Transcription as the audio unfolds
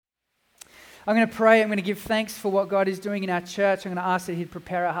I'm going to pray. I'm going to give thanks for what God is doing in our church. I'm going to ask that He'd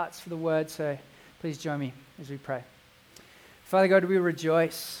prepare our hearts for the word. So please join me as we pray. Father God, we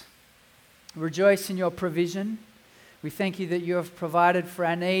rejoice. Rejoice in your provision. We thank you that you have provided for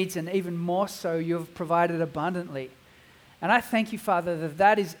our needs, and even more so, you have provided abundantly. And I thank you, Father, that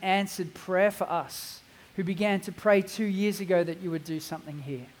that is answered prayer for us who began to pray 2 years ago that you would do something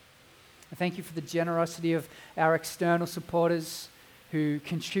here. I thank you for the generosity of our external supporters who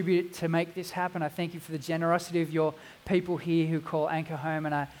contribute to make this happen. I thank you for the generosity of your people here who call Anchor home,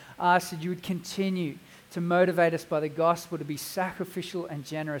 and I ask that you would continue to motivate us by the gospel to be sacrificial and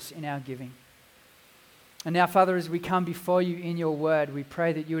generous in our giving. And now, Father, as we come before you in your word, we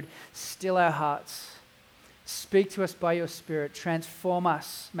pray that you would still our hearts, speak to us by your Spirit, transform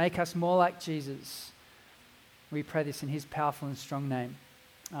us, make us more like Jesus. We pray this in his powerful and strong name.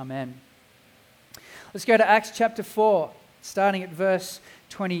 Amen. Let's go to Acts chapter 4, starting at verse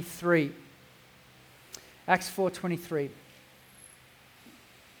 23. Acts 4:23.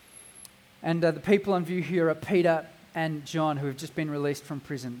 And the people on view here are Peter and John, who have just been released from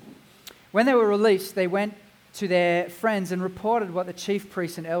prison. When they were released, they went to their friends and reported what the chief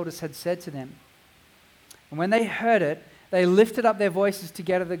priests and elders had said to them. And when they heard it, they lifted up their voices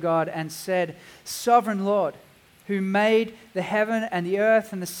together to God and said, "Sovereign Lord, who made the heaven and the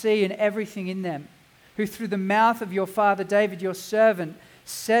earth and the sea and everything in them, who through the mouth of your father David, your servant,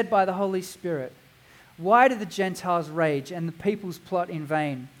 said by the Holy Spirit, why do the Gentiles rage and the peoples plot in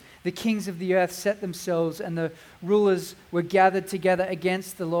vain? The kings of the earth set themselves, and the rulers were gathered together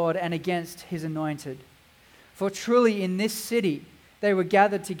against the Lord and against his anointed. For truly in this city they were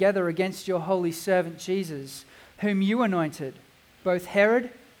gathered together against your holy servant Jesus, whom you anointed, both Herod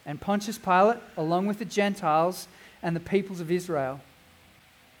and Pontius Pilate, along with the Gentiles and the peoples of Israel,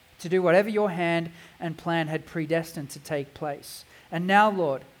 to do whatever your hand and plan had predestined to take place. And now,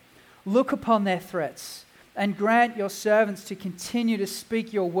 Lord, look upon their threats, and grant your servants to continue to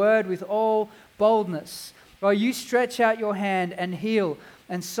speak your word with all boldness, while you stretch out your hand and heal,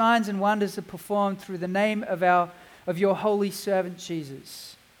 and signs and wonders are performed through the name of your holy servant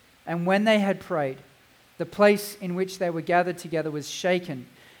Jesus." And when they had prayed, the place in which they were gathered together was shaken,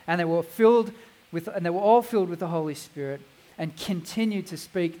 and they were all filled with the Holy Spirit, and continued to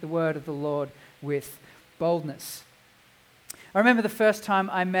speak the word of the Lord with boldness. I remember the first time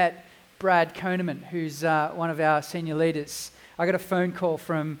I met Brad Koneman, who's one of our senior leaders. I got a phone call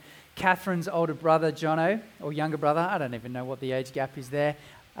from Catherine's older brother, Jono, or younger brother. I don't even know what the age gap is there.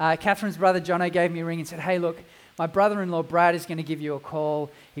 Catherine's brother, Jono, gave me a ring and said, "Hey, look, my brother-in-law, Brad, is going to give you a call.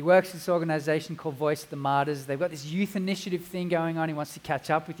 He works at this organization called Voice of the Martyrs. They've got this youth initiative thing going on. He wants to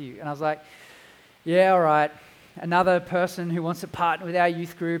catch up with you." And I was like, "Yeah, all right. Another person who wants to partner with our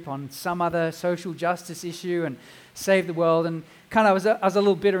youth group on some other social justice issue and save the world." And I was a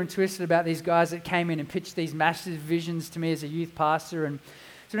little bitter and twisted about these guys that came in and pitched these massive visions to me as a youth pastor. And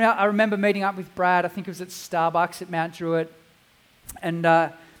so now I remember meeting up with Brad. I think it was at Starbucks at Mount Druitt. And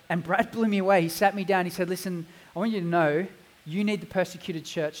Brad blew me away. He sat me down. He said, "Listen, I want you to know you need the persecuted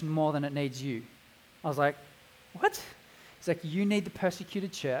church more than it needs you." I was like, "What?" He's like, "You need the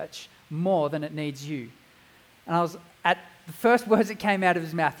persecuted church more than it needs you." And I was at the first words that came out of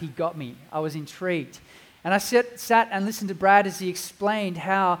his mouth, he got me. I was intrigued. And I sat and listened to Brad as he explained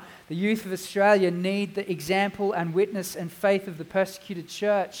how the youth of Australia need the example and witness and faith of the persecuted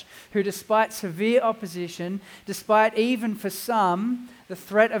church, who despite severe opposition, despite even for some the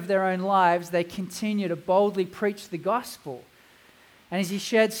threat of their own lives, they continue to boldly preach the gospel. And as he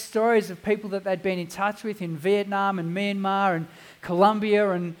shared stories of people that they'd been in touch with in Vietnam and Myanmar and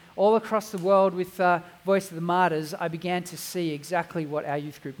Colombia and all across the world with Voice of the Martyrs, I began to see exactly what our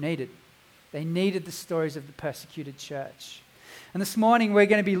youth group needed. They needed the stories of the persecuted church. And this morning we're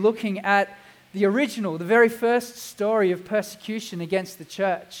going to be looking at the original, the very first story of persecution against the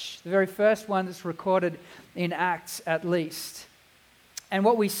church, the very first one that's recorded in Acts at least. And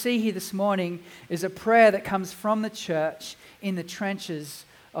what we see here this morning is a prayer that comes from the church in the trenches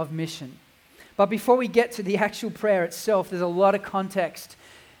of mission. But before we get to the actual prayer itself, there's a lot of context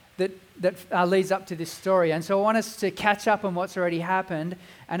that leads up to this story. And so I want us to catch up on what's already happened.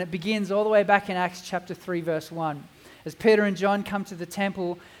 And it begins all the way back in Acts chapter 3, verse 1. As Peter and John come to the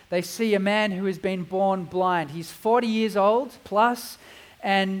temple, they see a man who has been born blind. He's 40 years old plus,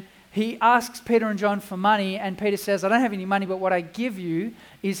 and he asks Peter and John for money, and Peter says, "I don't have any money, but what I give you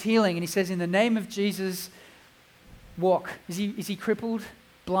is healing." And he says, "In the name of Jesus, walk." Is he crippled?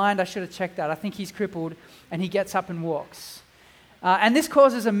 Blind? I should have checked that. I think he's crippled, and he gets up and walks. And this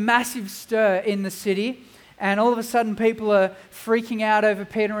causes a massive stir in the city, and all of a sudden people are freaking out over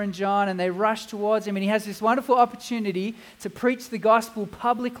Peter and John, and they rush towards him, and he has this wonderful opportunity to preach the gospel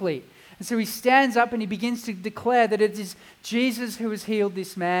publicly. And so he stands up and he begins to declare that it is Jesus who has healed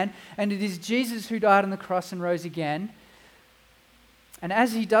this man, and it is Jesus who died on the cross and rose again. And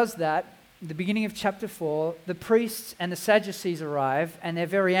as he does that, at the beginning of chapter 4, the priests and the Sadducees arrive, and they're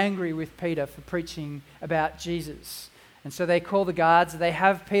very angry with Peter for preaching about Jesus. And so they call the guards. They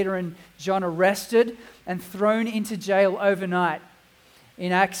have Peter and John arrested and thrown into jail overnight.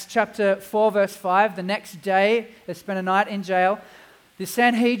 In Acts chapter 4, verse 5, the next day, they spent a night in jail. The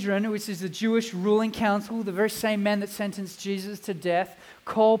Sanhedrin, which is the Jewish ruling council, the very same men that sentenced Jesus to death,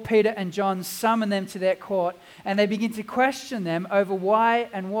 call Peter and John, summon them to their court, and they begin to question them over why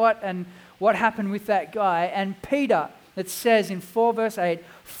and what happened with that guy. And Peter, it says in 4 verse 8,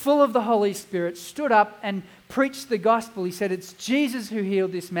 full of the Holy Spirit, stood up and preached the gospel. He said, it's Jesus who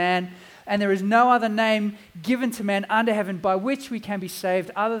healed this man, and there is no other name given to man under heaven by which we can be saved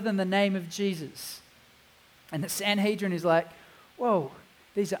other than the name of Jesus. And the Sanhedrin is like, whoa,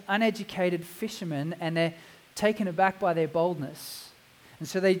 these are uneducated fishermen, and they're taken aback by their boldness. And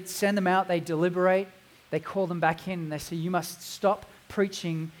so they send them out, they deliberate, they call them back in, and they say, you must stop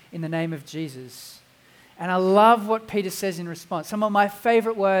preaching in the name of Jesus. And I love what Peter says in response. Some of my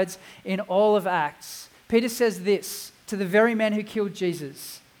favorite words in all of Acts. Peter says this to the very men who killed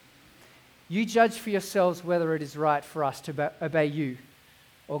Jesus. You judge for yourselves whether it is right for us to obey you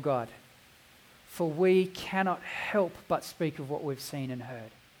or God. For we cannot help but speak of what we've seen and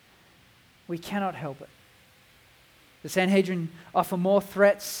heard. We cannot help it. The Sanhedrin offer more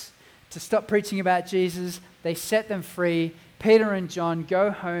threats to stop preaching about Jesus. They set them free. Peter and John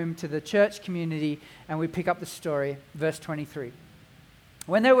go home to the church community, and we pick up the story, verse 23.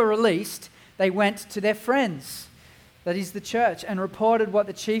 When they were released, they went to their friends, that is the church, and reported what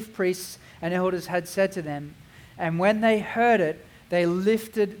the chief priests and elders had said to them. And when they heard it, they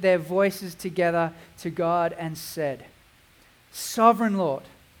lifted their voices together to God and said, Sovereign Lord,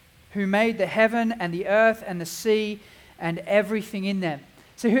 who made the heaven and the earth and the sea and everything in them.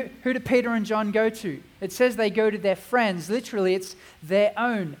 So who do Peter and John go to? It says they go to their friends. Literally, it's their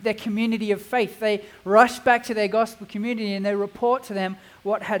own, their community of faith. They rush back to their gospel community and they report to them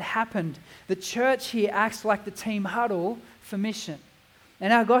what had happened. The church here acts like the team huddle for mission.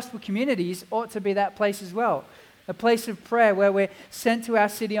 And our gospel communities ought to be that place as well. A place of prayer where we're sent to our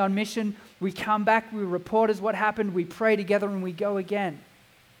city on mission. We come back, we report as what happened, we pray together, and we go again.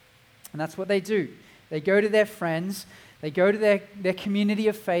 And that's what they do. They go to their friends, they go to their community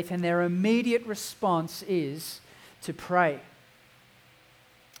of faith, and their immediate response is to pray.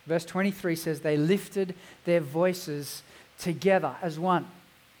 Verse 23 says they lifted their voices together as one.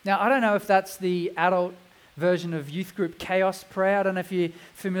 Now, I don't know if that's the adult version of youth group chaos prayer. I don't know if you're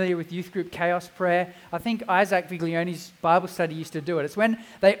familiar with youth group chaos prayer. I think Isaac Viglioni's Bible study used to do it. It's when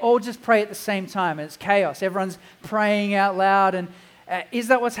they all just pray at the same time, and it's chaos. Everyone's praying out loud, and is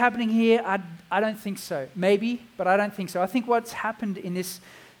that what's happening here? I don't think so. Maybe, but I don't think so. I think what's happened in this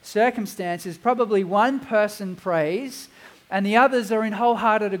circumstance is probably one person prays, and the others are in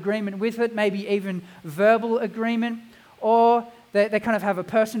wholehearted agreement with it, maybe even verbal agreement, or they kind of have a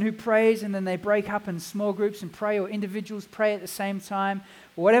person who prays and then they break up in small groups and pray, or individuals pray at the same time.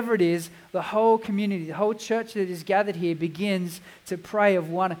 Whatever it is, the whole community, the whole church that is gathered here begins to pray of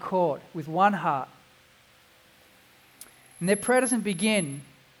one accord, with one heart. And their prayer doesn't begin,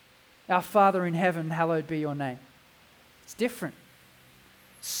 Our Father in heaven, hallowed be your name. It's different.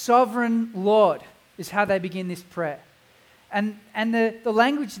 Sovereign Lord is how they begin this prayer. And the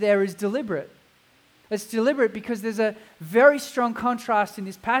language there is deliberate. It's deliberate because there's a very strong contrast in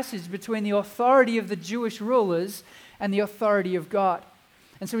this passage between the authority of the Jewish rulers and the authority of God.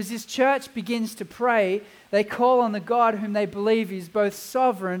 And so as this church begins to pray, they call on the God whom they believe is both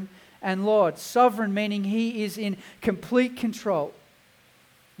sovereign and Lord. Sovereign meaning he is in complete control.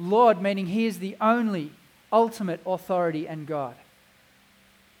 Lord meaning he is the only ultimate authority and God.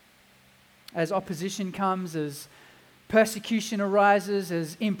 As opposition comes, as persecution arises,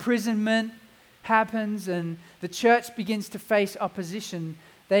 as imprisonment happens, and the church begins to face opposition,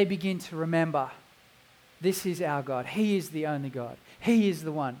 they begin to remember, this is our God. He is the only God. He is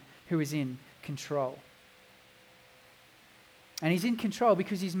the one who is in control. And he's in control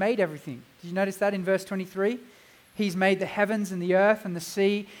because he's made everything. Did you notice that in verse 23? He's made the heavens and the earth and the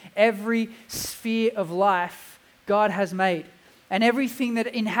sea. Every sphere of life God has made. And everything that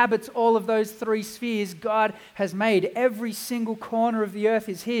inhabits all of those three spheres, God has made. Every single corner of the earth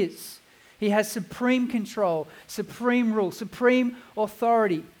is his. He has supreme control, supreme rule, supreme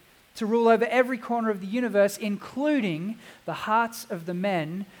authority to rule over every corner of the universe, including the hearts of the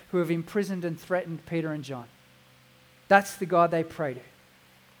men who have imprisoned and threatened Peter and John. That's the God they pray to.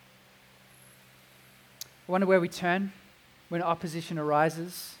 I wonder where we turn when opposition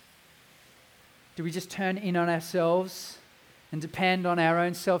arises. Do we just turn in on ourselves and depend on our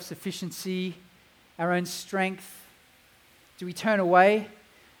own self-sufficiency, our own strength? Do we turn away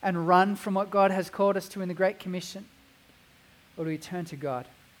and run from what God has called us to in the Great Commission? Or do we turn to God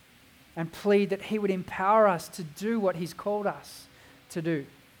and plead that He would empower us to do what He's called us to do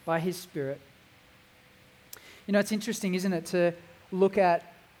by His Spirit? You know, it's interesting, isn't it, to look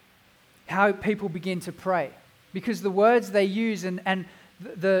at how people begin to pray. Because the words they use and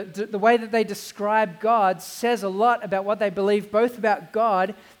the way that they describe God says a lot about what they believe, both about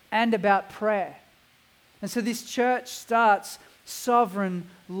God and about prayer. And so this church starts, Sovereign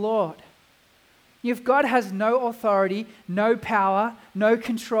Lord. If God has no authority, no power, no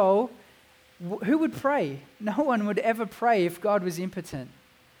control, who would pray? No one would ever pray if God was impotent.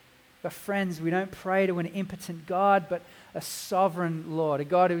 But friends, we don't pray to an impotent God, but a sovereign Lord, a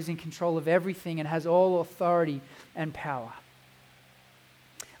God who is in control of everything and has all authority and power.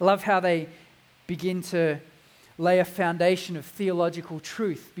 I love how they begin to lay a foundation of theological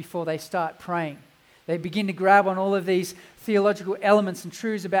truth before they start praying. They begin to grab on all of these theological elements and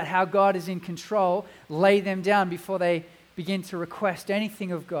truths about how God is in control, lay them down before they begin to request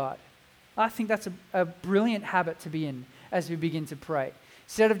anything of God. I think that's a brilliant habit to be in as we begin to pray.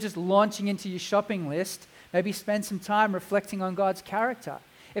 Instead of just launching into your shopping list, maybe spend some time reflecting on God's character.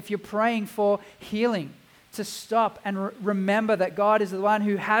 If you're praying for healing, to stop and remember that God is the one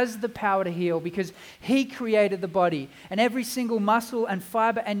who has the power to heal because He created the body, and every single muscle and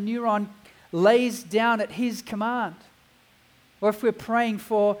fiber and neuron lays down at His command. Or if we're praying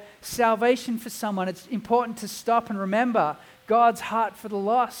for salvation for someone, it's important to stop and remember God's heart for the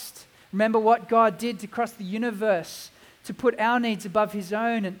lost. Remember what God did to cross the universe to put our needs above His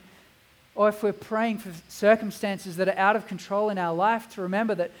own. Or if we're praying for circumstances that are out of control in our life, to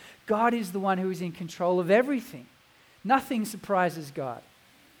remember that God is the one who is in control of everything. Nothing surprises God.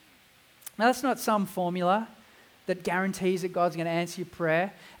 Now, that's not some formula that guarantees that God's going to answer your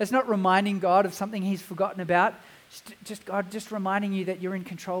prayer. It's not reminding God of something He's forgotten about. God just reminding you that you're in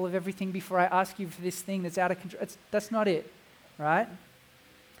control of everything before I ask you for this thing that's out of control. That's not it, right?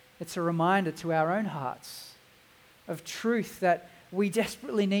 It's a reminder to our own hearts of truth that we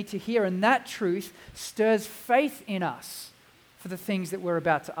desperately need to hear, and that truth stirs faith in us for the things that we're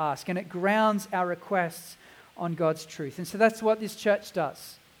about to ask, and it grounds our requests on God's truth. And so that's what this church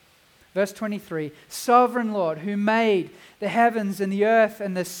does. Verse 23, Sovereign Lord, who made the heavens and the earth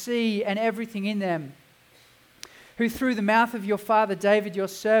and the sea and everything in them, who through the mouth of your father David, your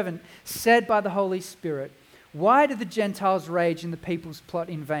servant, said by the Holy Spirit, why do the Gentiles rage and the peoples plot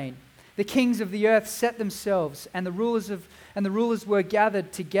in vain? The kings of the earth set themselves, and the rulers were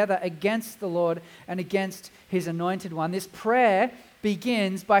gathered together against the Lord and against His anointed one. This prayer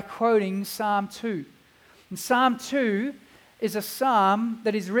begins by quoting Psalm 2. And Psalm 2 is a psalm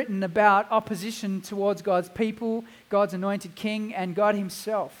that is written about opposition towards God's people, God's anointed king, and God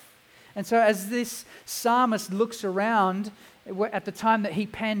Himself. And so as this psalmist looks around at the time that he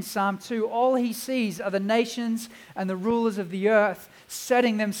penned Psalm 2, all he sees are the nations and the rulers of the earth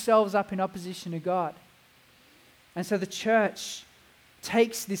setting themselves up in opposition to God. And so the church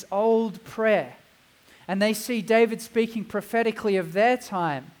takes this old prayer and they see David speaking prophetically of their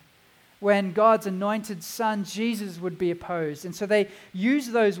time when God's anointed son Jesus would be opposed. And so they use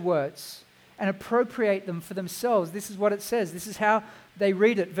those words and appropriate them for themselves. This is what it says. This is how they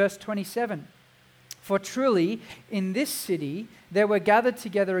read it, verse 27. For truly, in this city there were gathered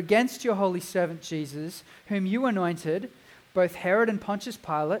together against your holy servant Jesus, whom you anointed, both Herod and Pontius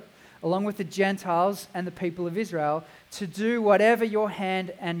Pilate, along with the Gentiles and the people of Israel, to do whatever your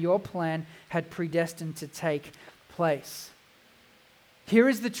hand and your plan had predestined to take place. Here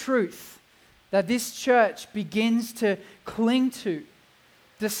is the truth that this church begins to cling to,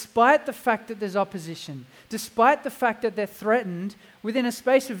 despite the fact that there's opposition, despite the fact that they're threatened, within a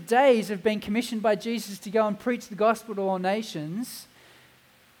space of days of being commissioned by Jesus to go and preach the gospel to all nations,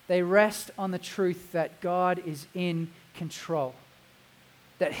 they rest on the truth that God is in control,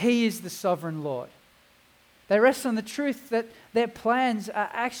 that He is the sovereign Lord. They rest on the truth that their plans are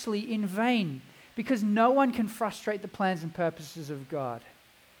actually in vain, because no one can frustrate the plans and purposes of God.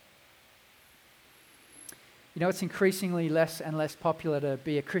 You know, it's increasingly less and less popular to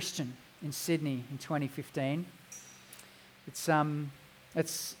be a Christian in Sydney in 2015.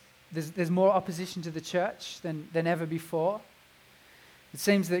 There's more opposition to the church than ever before. It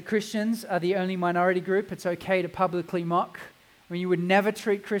seems that Christians are the only minority group it's okay to publicly mock. I mean, you would never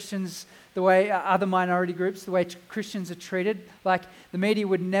treat Christians the way other minority groups, the way Christians are treated. Like the media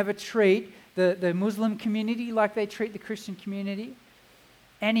would never treat the Muslim community like they treat the Christian community.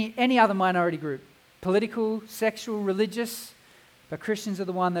 Any other minority group. Political, sexual, religious, but Christians are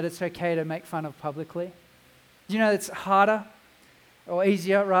the one that it's okay to make fun of publicly. Do you know it's harder, or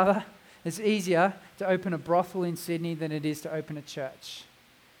easier rather? It's easier to open a brothel in Sydney than it is to open a church.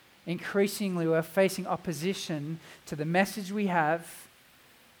 Increasingly, we're facing opposition to the message we have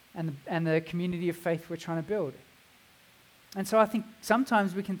and the community of faith we're trying to build. And so I think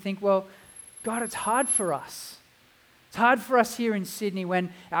sometimes we can think, well, God, it's hard for us. It's hard for us here in Sydney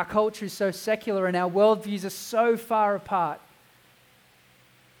when our culture is so secular and our worldviews are so far apart.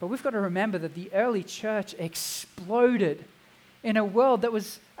 But we've got to remember that the early church exploded in a world that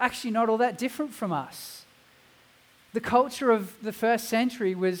was actually not all that different from us. The culture of the first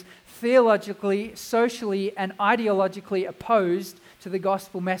century was theologically, socially, and ideologically opposed to the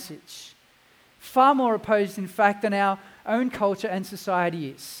gospel message. Far more opposed, in fact, than our own culture and society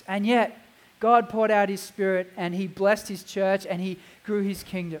is. And yet, God poured out his Spirit and he blessed his church and he grew his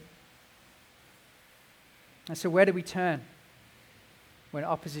kingdom. And so where do we turn when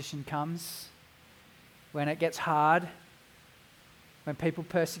opposition comes? When it gets hard? When people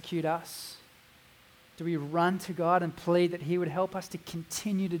persecute us? Do we run to God and plead that he would help us to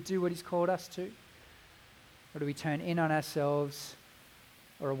continue to do what he's called us to? Or do we turn in on ourselves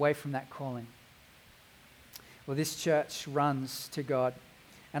or away from that calling? Well, this church runs to God.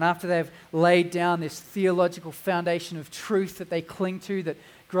 And after they've laid down this theological foundation of truth that they cling to, that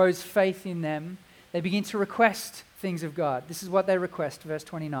grows faith in them, they begin to request things of God. This is what they request, verse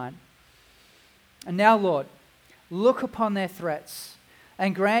 29. And now, Lord, look upon their threats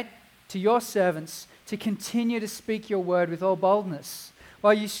and grant to your servants to continue to speak your word with all boldness,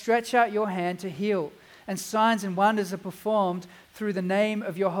 while you stretch out your hand to heal, and signs and wonders are performed through the name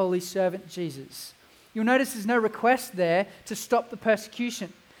of your holy servant Jesus. You'll notice there's no request there to stop the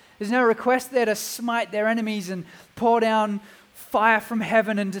persecution. There's no request there to smite their enemies and pour down fire from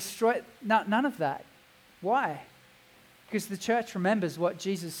heaven and destroy. None of that. Why? Because the church remembers what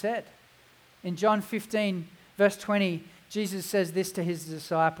Jesus said. In John 15, verse 20, Jesus says this to his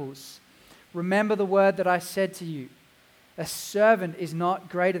disciples. Remember the word that I said to you. A servant is not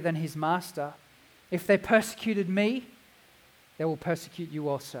greater than his master. If they persecuted me, they will persecute you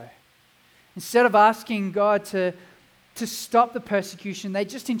also. Instead of asking God to stop the persecution, they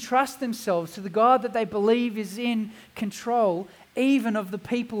just entrust themselves to the God that they believe is in control, even of the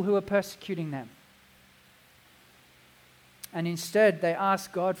people who are persecuting them. And instead, they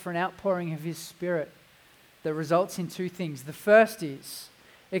ask God for an outpouring of his Spirit that results in two things. The first is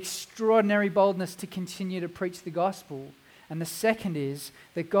extraordinary boldness to continue to preach the gospel. And the second is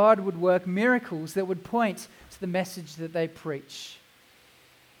that God would work miracles that would point to the message that they preach.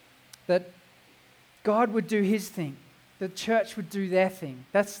 That God would do his thing. The church would do their thing.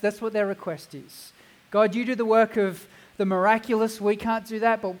 That's what their request is. God, you do the work of the miraculous. We can't do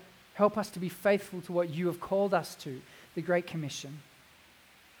that, but help us to be faithful to what you have called us to, the Great Commission.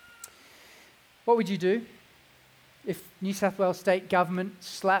 What would you do if New South Wales state government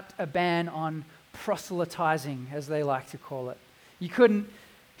slapped a ban on proselytizing, as they like to call it? You couldn't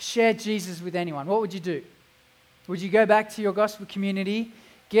share Jesus with anyone. What would you do? Would you go back to your gospel community,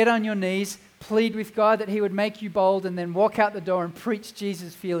 get on your knees, plead with God that he would make you bold, and then walk out the door and preach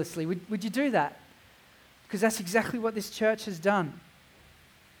Jesus fearlessly? Would you do that? Because that's exactly what this church has done.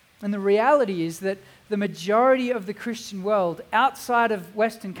 And the reality is that the majority of the Christian world outside of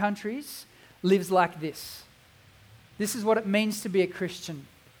Western countries lives like this. This is what it means to be a Christian.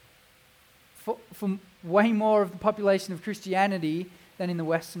 For way more of the population of Christianity than in the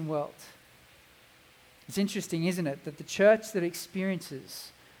Western world. It's interesting, isn't it, that the church that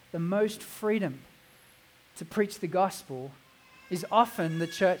experiences the most freedom to preach the gospel is often the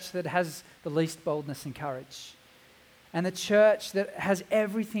church that has the least boldness and courage. And the church that has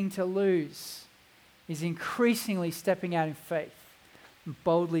everything to lose is increasingly stepping out in faith and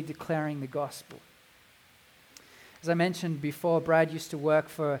boldly declaring the gospel. As I mentioned before, Brad used to work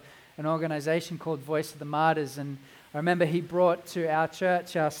for an organization called Voice of the Martyrs, and I remember he brought to our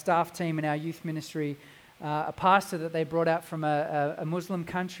church, our staff team and our youth ministry, a pastor that they brought out from a Muslim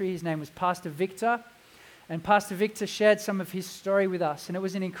country. His name was Pastor Victor, and Pastor Victor shared some of his story with us, and it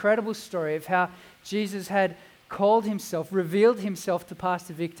was an incredible story of how Jesus had called himself, revealed himself to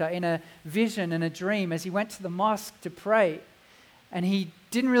Pastor Victor in a vision and a dream as he went to the mosque to pray, and he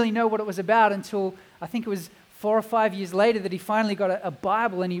didn't really know what it was about until I think it was 4 or 5 years later that he finally got a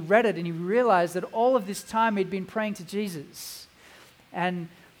Bible and he read it and he realized that all of this time he'd been praying to Jesus. And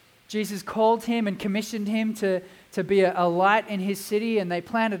Jesus called him and commissioned him to be a light in his city, and they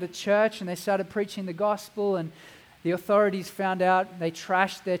planted a church and they started preaching the gospel, and the authorities found out. They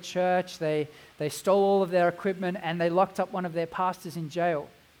trashed their church, they stole all of their equipment, and they locked up one of their pastors in jail.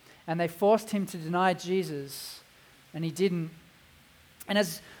 And they forced him to deny Jesus, and he didn't. And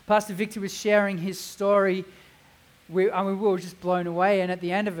as Pastor Victor was sharing his story, we were just blown away. And at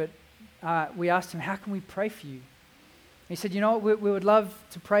the end of it, we asked him, how can we pray for you? He said, you know what, we would love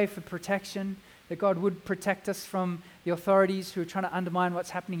to pray for protection, that God would protect us from the authorities who are trying to undermine what's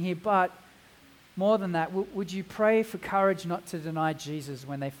happening here. But more than that, would you pray for courage not to deny Jesus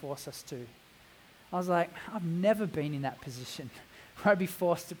when they force us to? I was like, I've never been in that position where I'd be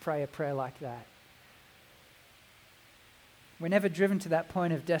forced to pray a prayer like that. We're never driven to that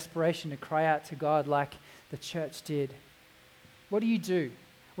point of desperation to cry out to God like the church did. What do you do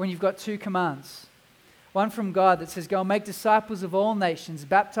when you've got two commands? One from God that says, go and make disciples of all nations,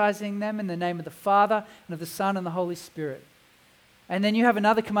 baptizing them in the name of the Father and of the Son and the Holy Spirit. And then you have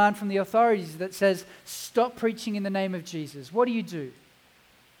another command from the authorities that says, stop preaching in the name of Jesus. What do?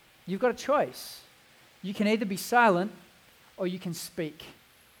 You've got a choice. You can either be silent or you can speak.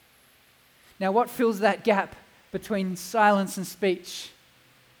 Now, what fills that gap between silence and speech?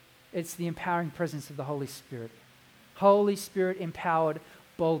 It's the empowering presence of the Holy Spirit. Holy Spirit empowered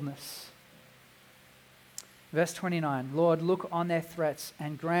boldness. Verse 29, Lord, look on their threats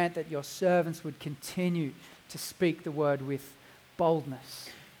and grant that your servants would continue to speak the word with boldness.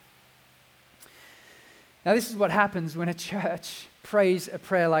 Now, this is what happens when a church prays a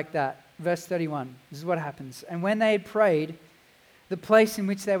prayer like that. Verse 31, this is what happens. And when they had prayed, the place in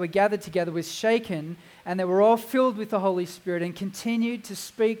which they were gathered together was shaken, and they were all filled with the Holy Spirit and continued to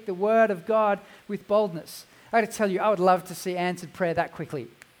speak the word of God with boldness. I got to tell you, I would love to see answered prayer that quickly.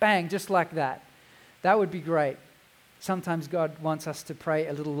 Bang, just like that. That would be great. Sometimes God wants us to pray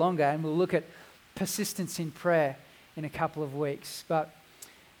a little longer, and we'll look at persistence in prayer in a couple of weeks. But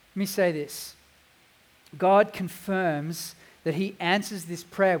let me say this. God confirms that he answers this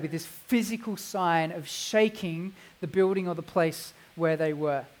prayer with this physical sign of shaking the building or the place where they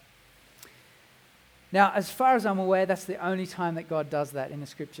were. Now, as far as I'm aware, that's the only time that God does that in the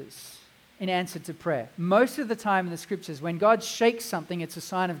scriptures, in answer to prayer. Most of the time in the scriptures, when God shakes something, it's a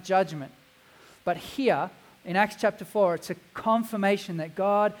sign of judgment. But here, in Acts chapter 4, it's a confirmation that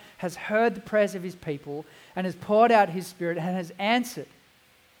God has heard the prayers of his people and has poured out his Spirit and has answered.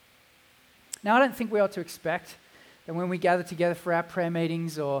 Now, I don't think we ought to expect that when we gather together for our prayer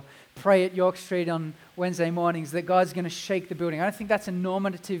meetings or pray at York Street on Wednesday mornings that God's going to shake the building. I don't think that's a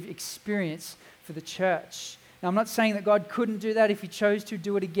normative experience for the church. Now, I'm not saying that God couldn't do that. If he chose to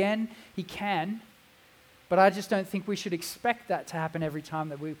do it again, he can. But I just don't think we should expect that to happen every time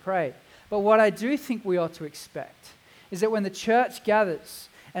that we pray. But what I do think we ought to expect is that when the church gathers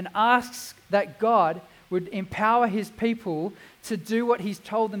and asks that God would empower his people to do what he's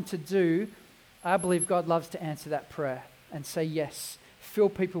told them to do, I believe God loves to answer that prayer and say yes, fill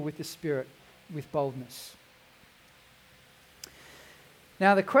people with the Spirit, with boldness.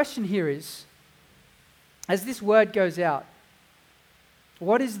 Now the question here is, as this word goes out,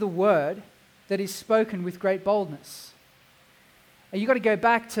 what is the word that is spoken with great boldness? And you've got to go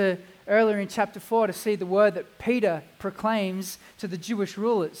back to earlier in chapter 4 to see the word that Peter proclaims to the Jewish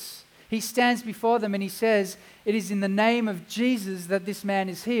rulers. He stands before them and he says, it is in the name of Jesus that this man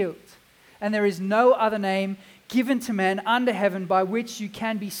is healed. And there is no other name given to man under heaven by which you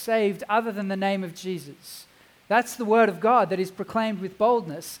can be saved other than the name of Jesus. That's the word of God that is proclaimed with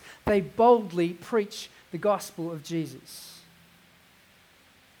boldness. They boldly preach the gospel of Jesus.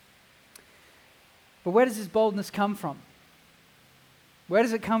 But where does this boldness come from? Where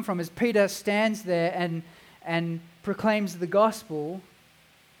does it come from? As Peter stands there and proclaims the gospel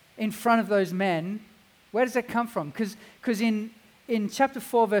in front of those men, where does that come from? Because in chapter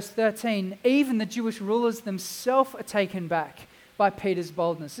 4, verse 13, even the Jewish rulers themselves are taken back by Peter's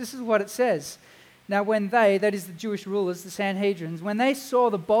boldness. This is what it says. Now when they, that is the Jewish rulers, the Sanhedrins, when they saw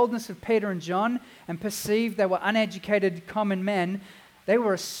the boldness of Peter and John and perceived they were uneducated common men, they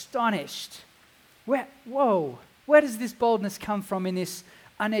were astonished. Where does this boldness come from in this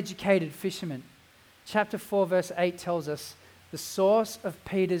uneducated fisherman? Chapter 4, verse 8 tells us the source of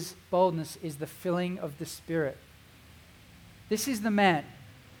Peter's boldness is the filling of the Spirit. This is the man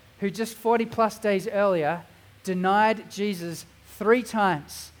who just 40 plus days earlier denied Jesus 3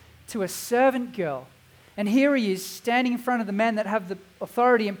 times to a servant girl. And here he is standing in front of the men that have the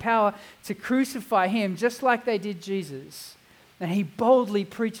authority and power to crucify him just like they did Jesus. And he boldly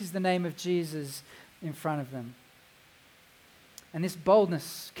preaches the name of Jesus in front of them. And this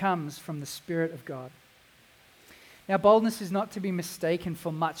boldness comes from the Spirit of God. Now, boldness is not to be mistaken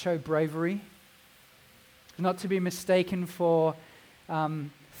for macho bravery. It's not to be mistaken for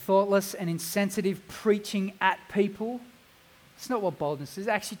thoughtless and insensitive preaching at people. It's not what boldness is.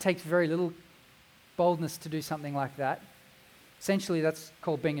 It actually takes very little boldness to do something like that. Essentially, that's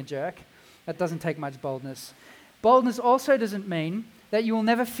called being a jerk. That doesn't take much boldness. Boldness also doesn't mean that you will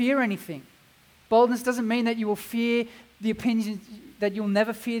never fear anything. Boldness doesn't mean that you will fear the opinions, that you'll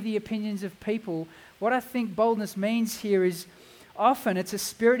never fear the opinions of people. What I think boldness means here is often it's a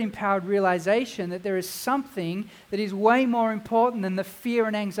spirit-empowered realization that there is something that is way more important than the fear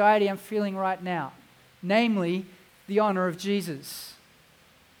and anxiety I'm feeling right now, namely the honor of Jesus.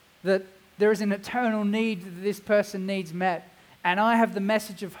 That there is an eternal need that this person needs met, and I have the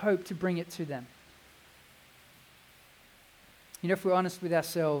message of hope to bring it to them. You know, if we're honest with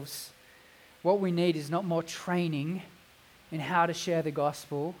ourselves, what we need is not more training in how to share the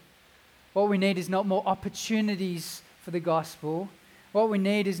gospel. What we need is not more opportunities for the gospel. What we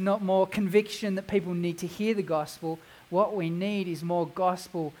need is not more conviction that people need to hear the gospel. What we need is more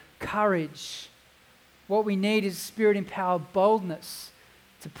gospel courage. What we need is spirit-empowered boldness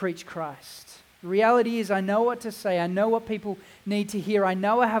to preach Christ. The reality is I know what to say. I know what people need to hear. I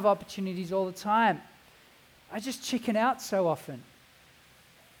know I have opportunities all the time. I just chicken out so often.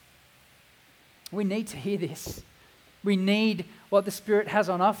 We need to hear this. We need what the Spirit has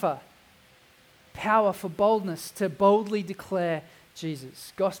on offer. Power for boldness to boldly declare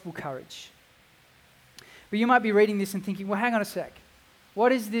Jesus. Gospel courage. But you might be reading this and thinking, well, hang on a sec.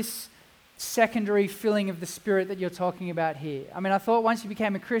 What is this secondary filling of the Spirit that you're talking about here? I mean, I thought once you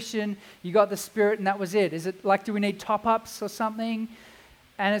became a Christian, you got the Spirit and that was it. Is it like, do we need top-ups or something?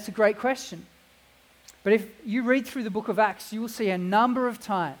 And it's a great question. But if you read through the book of Acts, you will see a number of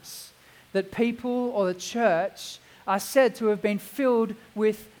times that people or the church are said to have been filled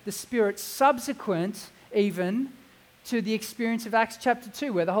with the Spirit subsequent even to the experience of Acts chapter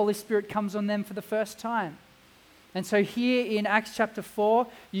 2, where the Holy Spirit comes on them for the first time. And so here in Acts chapter 4,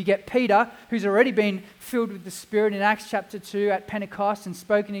 you get Peter, who's already been filled with the Spirit in Acts chapter 2 at Pentecost and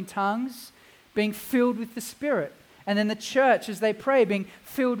spoken in tongues, being filled with the Spirit. And then the church, as they pray, being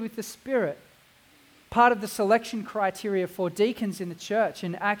filled with the Spirit. Part of the selection criteria for deacons in the church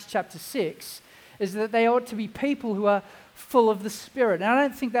in Acts chapter 6 is that they ought to be people who are full of the Spirit. And I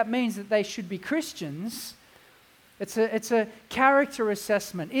don't think that means that they should be Christians. It's a character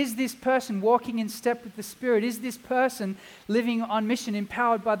assessment. Is this person walking in step with the Spirit? Is this person living on mission,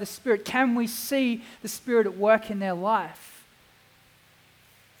 empowered by the Spirit? Can we see the Spirit at work in their life?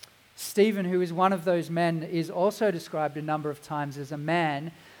 Stephen, who is one of those men, is also described a number of times as a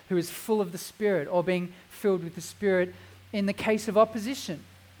man who is full of the Spirit or being filled with the Spirit in the case of opposition.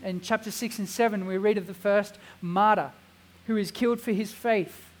 In chapter 6 and 7, we read of the first martyr who is killed for his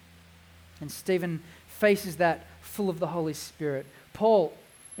faith. And Stephen faces that full of the Holy Spirit. Paul,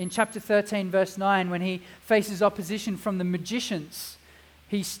 in chapter 13, verse 9, when he faces opposition from the magicians,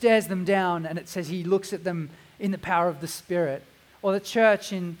 he stares them down and it says he looks at them in the power of the Spirit. Or the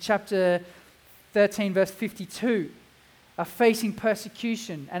church in chapter 13, verse 52, are facing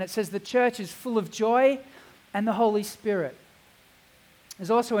persecution, and it says the church is full of joy and the Holy Spirit.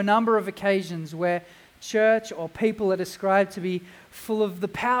 There's also a number of occasions where church or people are described to be full of the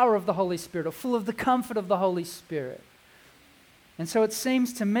power of the Holy Spirit or full of the comfort of the Holy Spirit. And so it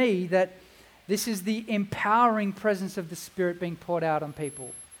seems to me that this is the empowering presence of the Spirit being poured out on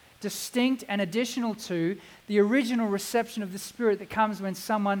people, distinct and additional to the original reception of the Spirit that comes when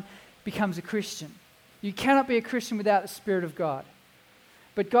someone becomes a Christian. You cannot be a Christian without the Spirit of God.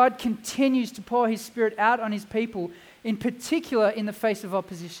 But God continues to pour His Spirit out on His people, in particular in the face of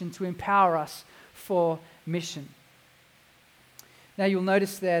opposition, to empower us for mission. Now you'll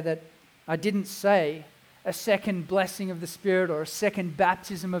notice there that I didn't say a second blessing of the Spirit or a second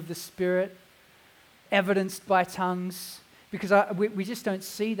baptism of the Spirit evidenced by tongues, because we just don't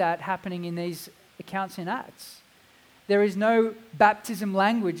see that happening in these accounts in Acts. There is no baptism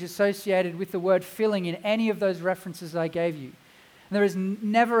language associated with the word filling in any of those references I gave you. And there is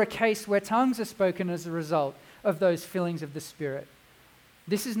never a case where tongues are spoken as a result of those fillings of the Spirit.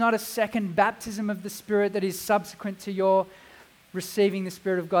 This is not a second baptism of the Spirit that is subsequent to your receiving the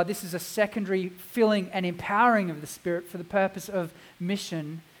Spirit of God. This is a secondary filling and empowering of the Spirit for the purpose of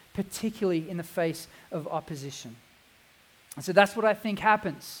mission, particularly in the face of opposition. And so that's what I think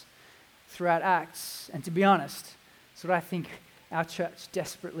happens throughout Acts. And to be honest, it's what I think our church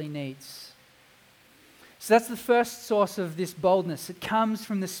desperately needs. So that's the first source of this boldness. It comes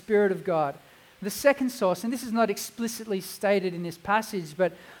from the Spirit of God. The second source, and this is not explicitly stated in this passage,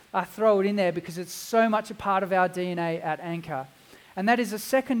 but I throw it in there because it's so much a part of our DNA at Anchor. And that is a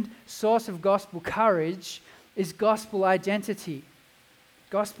second source of gospel courage is gospel identity.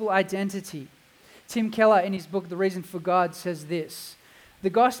 Gospel identity. Tim Keller, in his book, The Reason for God, says this: the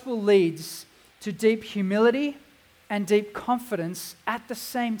gospel leads to deep humility and deep confidence at the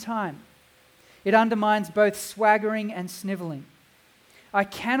same time. It undermines both swaggering and sniveling. I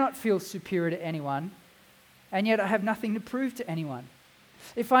cannot feel superior to anyone, and yet I have nothing to prove to anyone.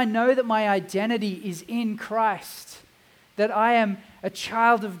 if I know that my identity is in Christ, that I am a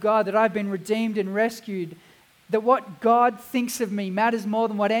child of God, that I've been redeemed and rescued, that what God thinks of me matters more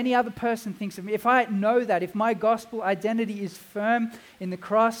than what any other person thinks of me, if I know that, if my gospel identity is firm in the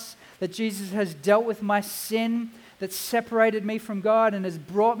cross, that Jesus has dealt with my sin, that separated me from God and has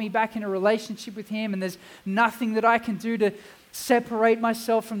brought me back in a relationship with Him, and there's nothing that I can do to separate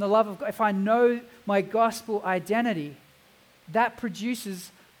myself from the love of God, if I know my gospel identity, that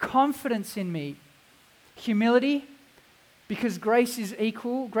produces confidence in me. Humility, because grace is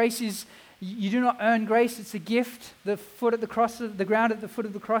equal. Grace is, you do not earn grace, it's a gift. The ground at the foot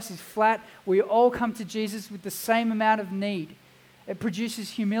of the cross is flat. We all come to Jesus with the same amount of need. It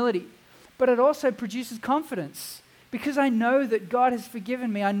produces humility, but it also produces confidence, because I know that God has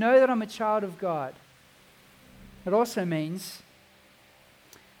forgiven me. I know that I'm a child of God. It also means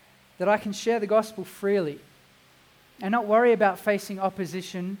that I can share the gospel freely and not worry about facing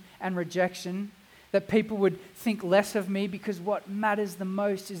opposition and rejection, that people would think less of me, because what matters the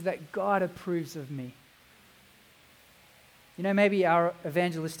most is that God approves of me. You know, maybe our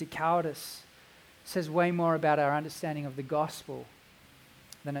evangelistic cowardice says way more about our understanding of the gospel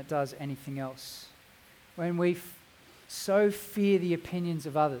than it does anything else. When we so fear the opinions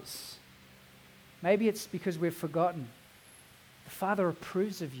of others, maybe it's because we've forgotten the Father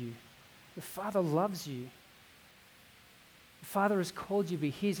approves of you. The Father loves you. The Father has called you to be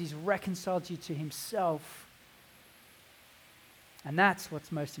His. He's reconciled you to Himself. And that's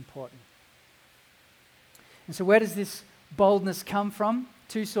what's most important. And so where does this boldness come from?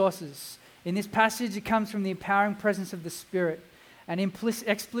 Two sources. In this passage, it comes from the empowering presence of the Spirit. And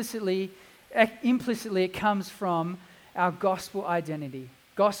implicitly, it comes from our gospel identity.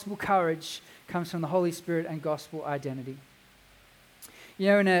 Gospel courage comes from the Holy Spirit and gospel identity. You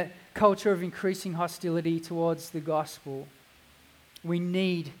know, in a culture of increasing hostility towards the gospel, we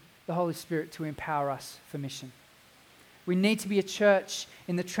need the Holy Spirit to empower us for mission. We need to be a church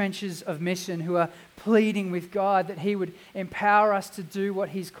in the trenches of mission who are pleading with God that He would empower us to do what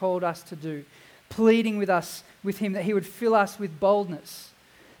He's called us to do, pleading with Him that He would fill us with boldness,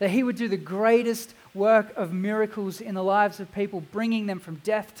 that He would do the greatest work of miracles in the lives of people, bringing them from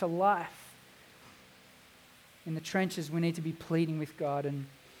death to life. In the trenches, we need to be pleading with God. And,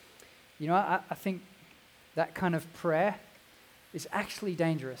 you know, I think that kind of prayer is actually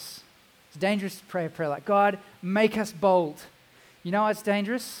dangerous. It's dangerous to pray a prayer like, God, make us bold. You know why it's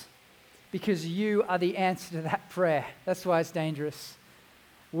dangerous? Because you are the answer to that prayer. That's why it's dangerous.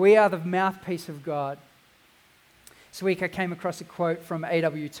 We are the mouthpiece of God. This week I came across a quote from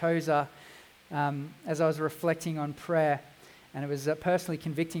A.W. Tozer as I was reflecting on prayer. And it was personally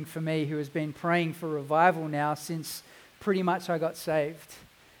convicting for me, who has been praying for revival now since pretty much I got saved.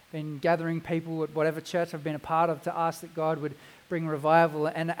 Been gathering people at whatever church I've been a part of to ask that God would bring revival.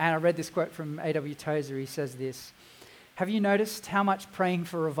 And I read this quote from A.W. Tozer. He says this: have you noticed how much praying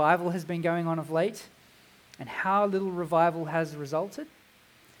for revival has been going on of late, and how little revival has resulted?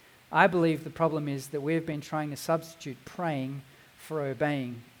 I believe the problem is that we've been trying to substitute praying for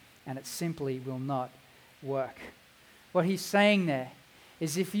obeying, and it simply will not work. What he's saying there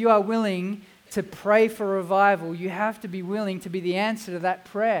is, if you are willing to pray for revival, you have to be willing to be the answer to that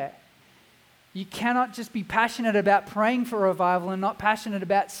prayer. You cannot just be passionate about praying for revival and not passionate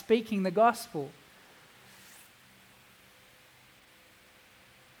about speaking the gospel.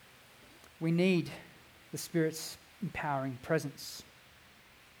 We need the Spirit's empowering presence.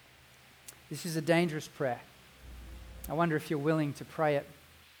 This is a dangerous prayer. I wonder if you're willing to pray it.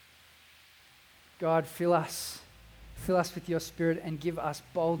 God, fill us with your Spirit and give us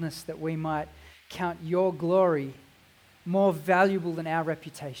boldness that we might count your glory more valuable than our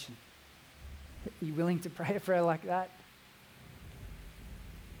reputation. Are you willing to pray a prayer like that?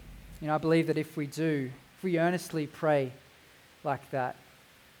 You know, I believe that if we earnestly pray like that,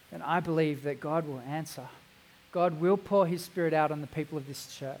 then I believe that God will answer. God will pour His Spirit out on the people of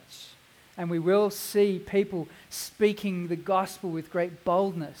this church. And we will see people speaking the gospel with great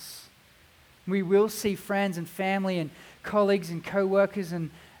boldness. We will see friends and family and colleagues and co-workers and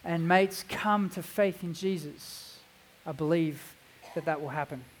mates come to faith in Jesus. I believe that will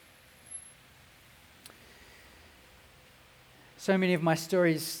happen. So many of my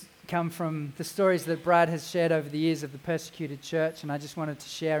stories come from the stories that Brad has shared over the years of the persecuted church, and I just wanted to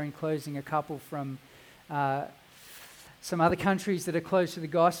share in closing a couple from some other countries that are close to the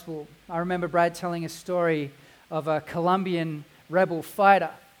gospel. I remember Brad telling a story of a Colombian rebel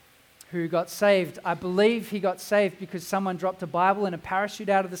fighter who got saved. I believe he got saved because someone dropped a Bible in a parachute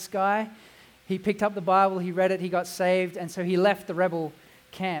out of the sky. He picked up the Bible, he read it, he got saved, and so he left the rebel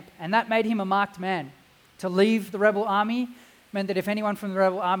camp. And that made him a marked man. To leave the rebel army, meant that if anyone from the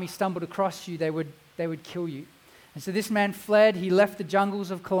rebel army stumbled across you, they would kill you. And so this man fled. He left the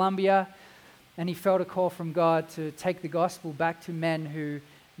jungles of Colombia, and he felt a call from God to take the gospel back to men who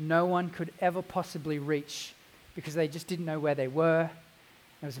no one could ever possibly reach because they just didn't know where they were.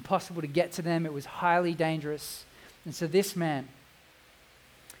 It was impossible to get to them. It was highly dangerous. And so this man,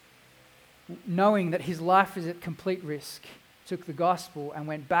 knowing that his life was at complete risk, took the gospel and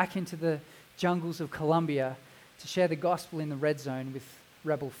went back into the jungles of Colombia to share the gospel in the red zone with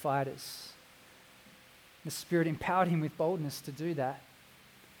rebel fighters. The Spirit empowered him with boldness to do that.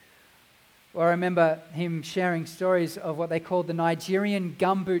 Or I remember him sharing stories of what they called the Nigerian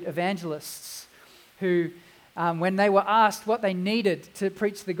gumboot evangelists, who, when they were asked what they needed to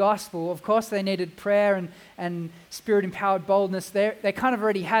preach the gospel, of course they needed prayer and Spirit-empowered boldness. They kind of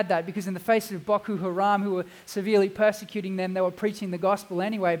already had that, because in the face of Boko Haram, who were severely persecuting them, they were preaching the gospel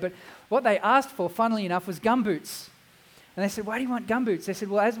anyway. But what they asked for, funnily enough, was gumboots. And they said, "Why do you want gumboots?" They said,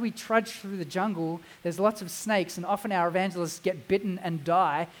 "Well, as we trudge through the jungle, there's lots of snakes, and often our evangelists get bitten and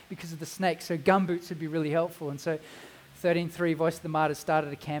die because of the snakes, so gumboots would be really helpful." And so 13.3 Voice of the Martyrs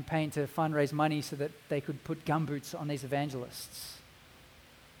started a campaign to fundraise money so that they could put gumboots on these evangelists.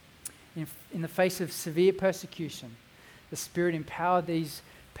 In the face of severe persecution, the Spirit empowered these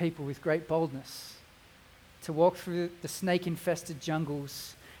people with great boldness to walk through the snake-infested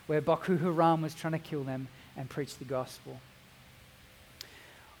jungles where Boko Haram was trying to kill them and preach the gospel.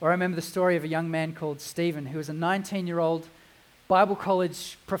 Or I remember the story of a young man called Stephen, who was a 19-year-old Bible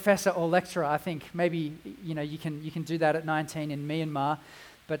college professor or lecturer. I think maybe you can do that at 19 in Myanmar.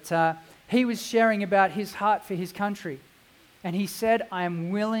 But he was sharing about his heart for his country. And he said, "I am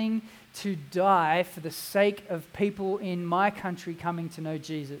willing to die for the sake of people in my country coming to know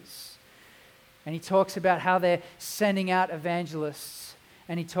Jesus." And he talks about how they're sending out evangelists.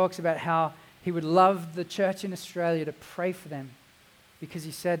 And he talks about how he would love the church in Australia to pray for them, because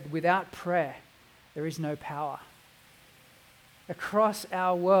he said, without prayer, there is no power. Across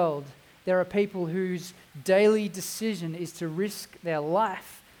our world, there are people whose daily decision is to risk their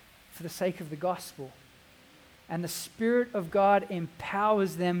life for the sake of the gospel. And the Spirit of God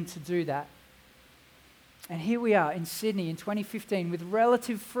empowers them to do that. And here we are in Sydney in 2015 with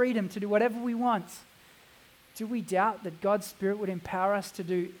relative freedom to do whatever we want. Do we doubt that God's Spirit would empower us to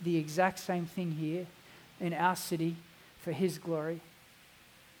do the exact same thing here in our city for His glory?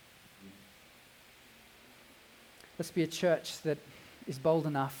 Let's be a church that is bold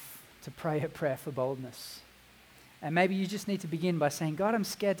enough to pray a prayer for boldness. And maybe you just need to begin by saying, "God, I'm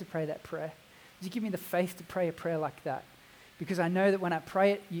scared to pray that prayer. Would you give me the faith to pray a prayer like that? Because I know that when I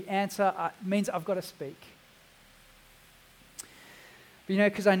pray it, you answer. It means I've got to speak." But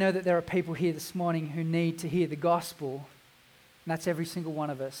because I know that there are people here this morning who need to hear the gospel, and that's every single one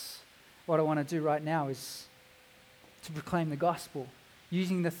of us. What I want to do right now is to proclaim the gospel.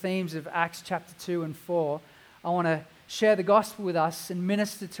 Using the themes of Acts chapter 2 and 4, I want to share the gospel with us and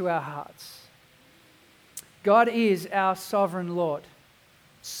minister to our hearts. God is our sovereign Lord.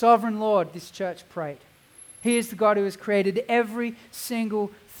 Sovereign Lord, this church prayed. He is the God who has created every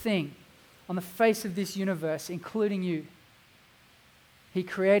single thing on the face of this universe, including you. He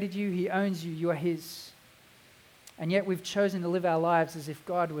created you, He owns you, you are His. And yet we've chosen to live our lives as if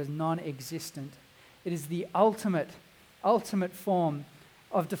God was non-existent. It is the ultimate form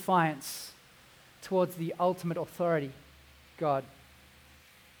of defiance towards the ultimate authority, God.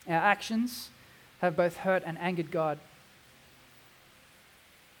 Our actions have both hurt and angered God.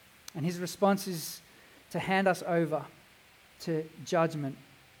 And His response is to hand us over to judgment.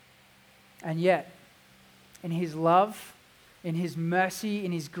 And yet, in His love, in His mercy,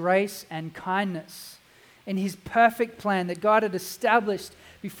 in His grace and kindness, in His perfect plan that God had established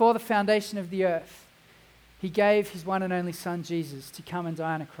before the foundation of the earth, He gave His one and only Son, Jesus, to come and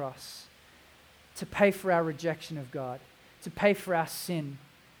die on a cross, to pay for our rejection of God, to pay for our sin,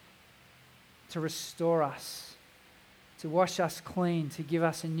 to restore us, to wash us clean, to give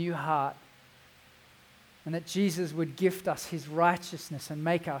us a new heart, and that Jesus would gift us His righteousness and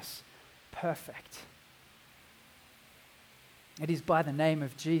make us perfect. It is by the name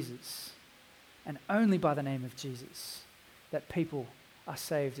of Jesus, and only by the name of Jesus, that people are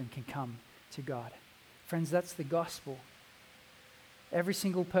saved and can come to God. Friends, that's the gospel. Every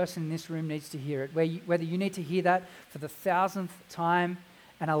single person in this room needs to hear it. Whether you need to hear that for the 1,000th time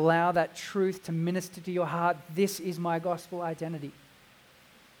and allow that truth to minister to your heart, this is my gospel identity.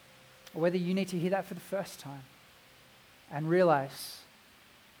 Or whether you need to hear that for the first time and realize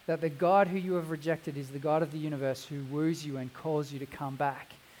that the God who you have rejected is the God of the universe who woos you and calls you to come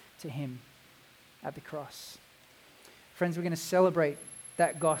back to Him at the cross. Friends, we're going to celebrate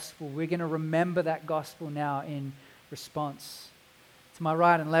that gospel. We're going to remember that gospel now in response. To my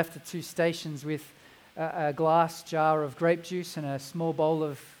right and left are two stations with a glass jar of grape juice and a small bowl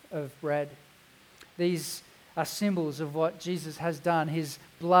of bread. These are symbols of what Jesus has done, his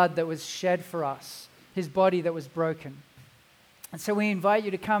blood that was shed for us, his body that was broken. And so we invite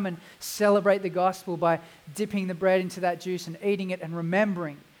you to come and celebrate the gospel by dipping the bread into that juice and eating it and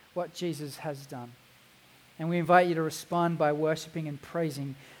remembering what Jesus has done. And we invite you to respond by worshiping and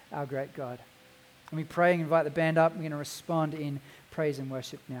praising our great God. And we pray and invite the band up. We're going to respond in praise and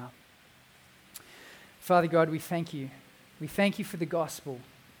worship now. Father God, we thank you. We thank you for the gospel.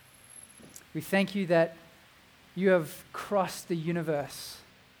 We thank you that you have crossed the universe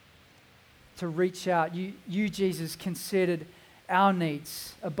to reach out. You, Jesus, considered our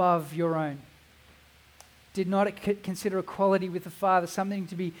needs above your own. Did not consider equality with the Father something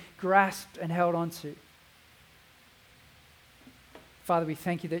to be grasped and held onto. Father, we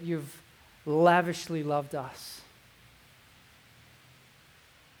thank you that you've lavishly loved us.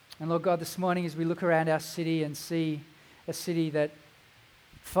 And Lord God, this morning as we look around our city and see a city that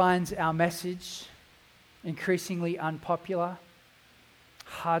finds our message increasingly unpopular,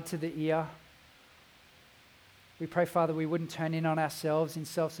 hard to the ear, we pray, Father, we wouldn't turn in on ourselves in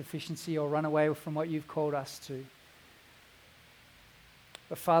self-sufficiency or run away from what you've called us to.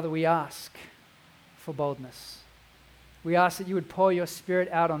 But Father, we ask for boldness. We ask that you would pour your Spirit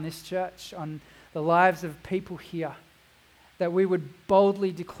out on this church, on the lives of people here, that we would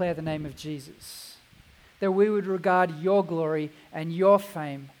boldly declare the name of Jesus, that we would regard your glory and your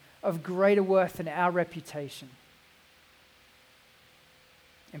fame of greater worth than our reputation.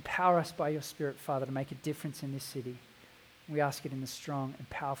 Empower us by your Spirit, Father, to make a difference in this city. We ask it in the strong and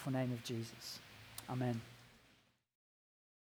powerful name of Jesus. Amen.